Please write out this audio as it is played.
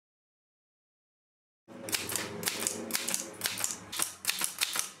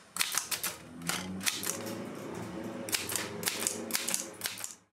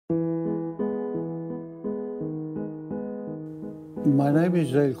My name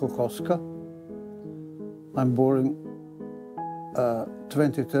is Tom Koska. I'm born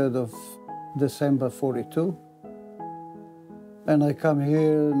 23rd of December 42, and I come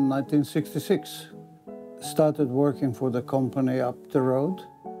here in 1966. Started working for the company up the road.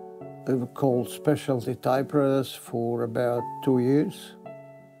 They were called Specialty Typewriters for about 2 years.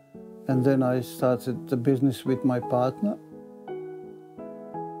 And then I started the business with my partner.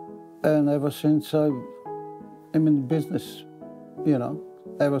 And ever since I'm in business, you know.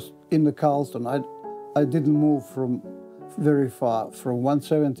 I was in the Carlton. I didn't move from very far, from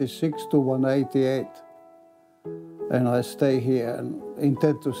 176 to 188. And I stay here and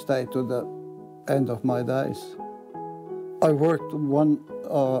intend to stay to the end of my days. I worked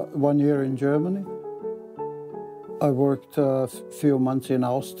one year in Germany. I worked a few months in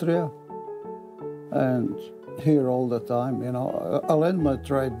Austria, and here all the time, you know. I learned my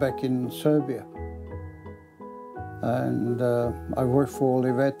trade back in Serbia. And I work for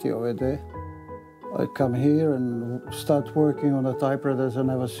Olivetti over there. I come here and start working on the typewriters I've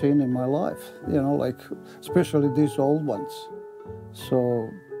never seen in my life, you know, like especially these old ones. So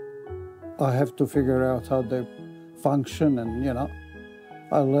I have to figure out how they function, and, you know,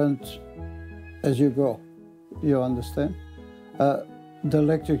 I learned as you go, you understand? The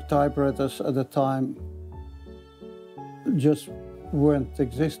electric typewriters at the time just weren't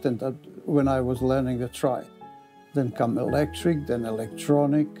existent when I was learning to try. Then come electric, then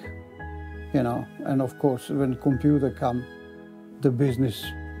electronic, you know, and of course when computer come, the business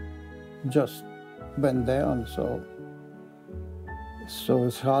just went down, so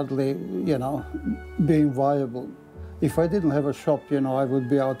it's hardly, you know, being viable. If I didn't have a shop, you know, I would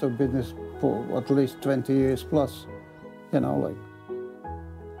be out of business for at least 20 years plus, you know, like.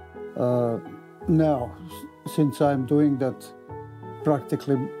 Now, since I'm doing that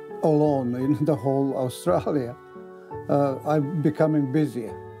practically alone in the whole Australia, I'm becoming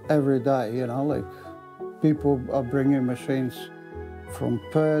busier every day, you know, like people are bringing machines from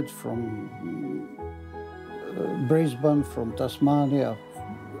Perth, from Brisbane, from Tasmania.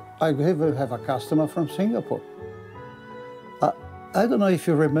 I even have a customer from Singapore. I don't know if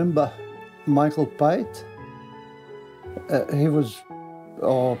you remember Michael Pate. He was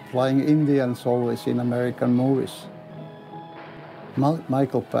playing Indians always in American movies.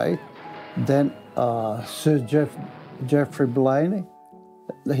 Michael Pate. Then Sir Jeffrey Blaney,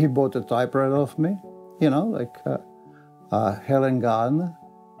 he bought a typewriter of me, you know, like Helen Gardner.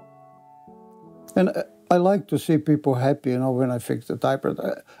 And I like to see people happy, you know, when I fix the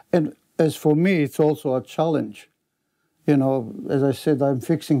typewriter. And as for me, it's also a challenge. You know, as I said, I'm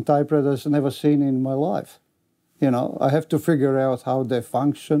fixing typewriters I've never seen in my life. You know, I have to figure out how they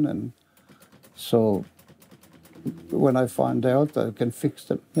function, and so when I find out, I can fix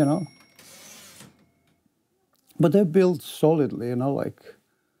them, you know. But they're built solidly, you know, like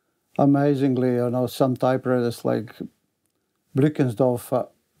amazingly, you know, some typewriters like Blickensdorf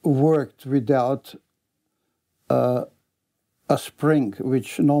worked without a spring,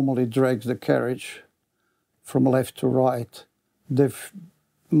 which normally drags the carriage from left to right. They've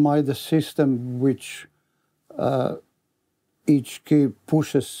made a system which each key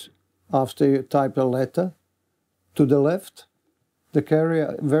pushes after you type a letter to the left. The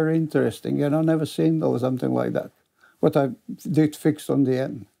carrier, very interesting, you know, never seen or something like that. But I did fix on the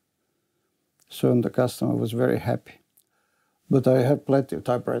end. So the customer was very happy. But I have plenty of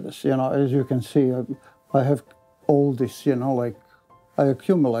typewriters, you know, as you can see, I have all this, you know, like I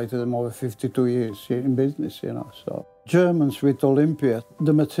accumulated them over 52 years in business, you know, so. Germans with Olympia,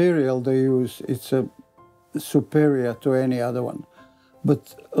 the material they use, it's superior to any other one.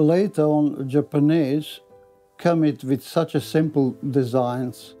 But later on, Japanese come it with such a simple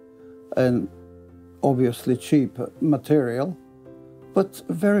designs and obviously cheap material, but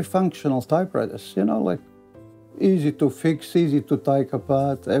very functional typewriters, you know, like easy to fix, easy to take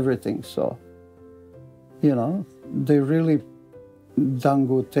apart, everything. So, you know, they really done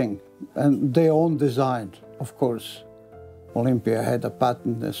good thing. And their own design, of course. Olympia had a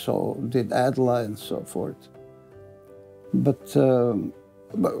patent, and so did Adler and so forth. But so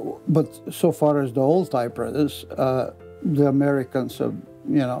far as the old typewriters, the Americans are,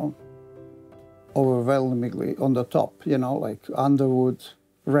 you know, overwhelmingly on the top, you know, like Underwood,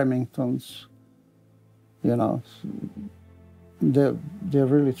 Remingtons, you know, they're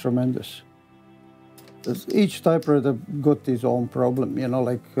really tremendous. Each typewriter got its own problem, you know,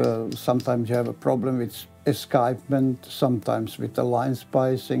 like sometimes you have a problem with escapement, sometimes with the line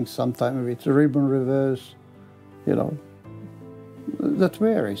spacing, sometimes with ribbon reverse, you know. That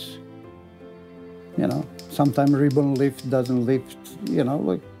varies, you know. Sometimes ribbon lift doesn't lift, you know,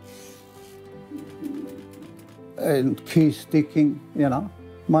 like and key sticking, you know.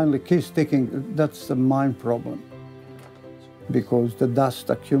 Mainly key sticking, that's the main problem, because the dust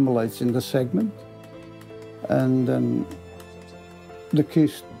accumulates in the segment, and then the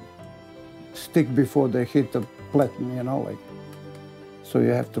keys stick before they hit the platen, you know, like. So you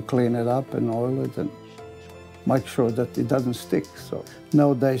have to clean it up and oil it and make sure that it doesn't stick. So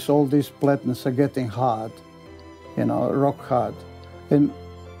nowadays all these platens are getting hard, you know, rock hard. And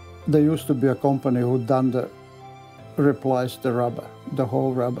there used to be a company who replaced the rubber, the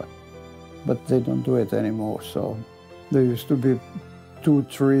whole rubber, but they don't do it anymore. So there used to be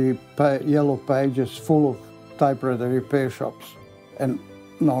 2-3 yellow pages full of typewriter repair shops and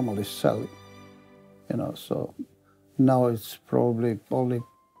normally selling, you know, so now it's probably only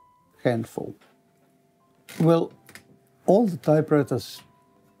handful. Well, all the typewriters,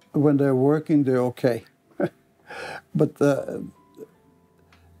 when they're working, they're okay. But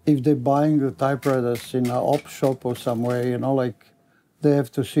if they're buying the typewriters in an op shop or somewhere, you know, like, they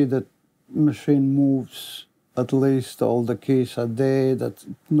have to see that machine moves, at least all the keys are there, that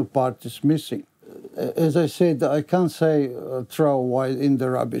no part is missing. As I said, I can't say throw away in the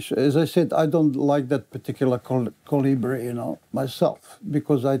rubbish. As I said, I don't like that particular Colibri, you know, myself,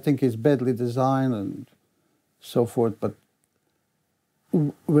 because I think it's badly designed and so forth. But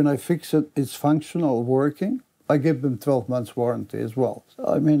when I fix it, it's functional, working, I give them 12 months warranty as well.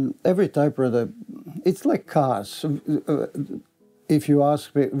 I mean, every typewriter, it's like cars. If you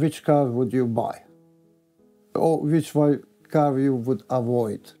ask me, which car would you buy? Or which car you would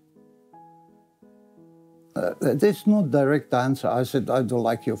avoid? There's no direct answer. I said, I don't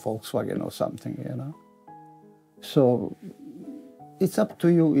like your Volkswagen or something, you know. So it's up to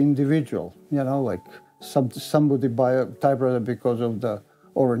you individual, you know, like somebody buy a typewriter because of the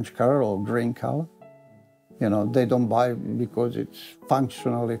orange color or green color. You know, they don't buy because it's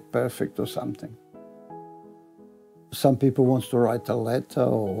functionally perfect or something. Some people want to write a letter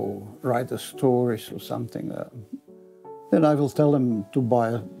or write a story or something. Then I will tell them to buy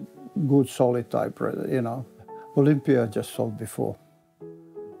a good solid typewriter, you know. Olympia I just sold before.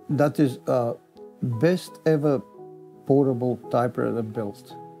 That is best ever portable typewriter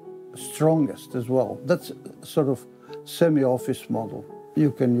built. Strongest as well. That's sort of semi-office model.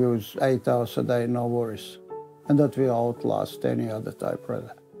 You can use 8 hours a day, no worries. And that will outlast any other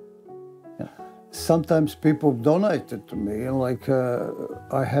typewriter. Yeah. Sometimes people donate it to me, like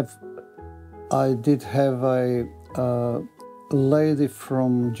I did have a lady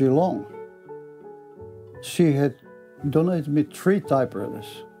from Geelong. She had donated me 3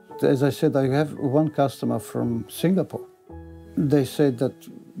 typewriters. As I said, I have one customer from Singapore. They said that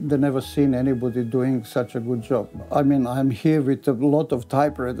they never seen anybody doing such a good job. I mean, I'm here with a lot of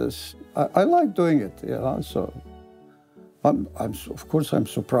typewriters. I like doing it, you know, so of course I'm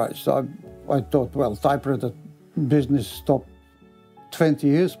surprised. I thought, well, typewriter business stopped 20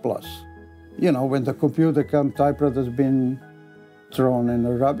 years plus. You know, when the computer came, typewriter's been thrown in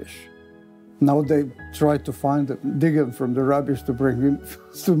the rubbish. Now they try to dig them from the rubbish to bring it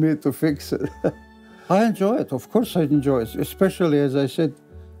to me to fix it. I enjoy it, of course I enjoy it, especially, as I said,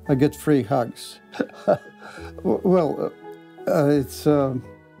 I get free hugs. Well, it's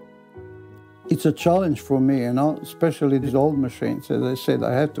a challenge for me, you know, especially these old machines. As I said,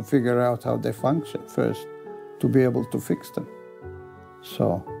 I have to figure out how they function first to be able to fix them.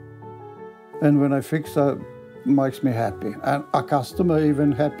 So, and when I fix it, it makes me happy, and a customer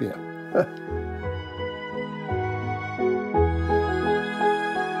even happier.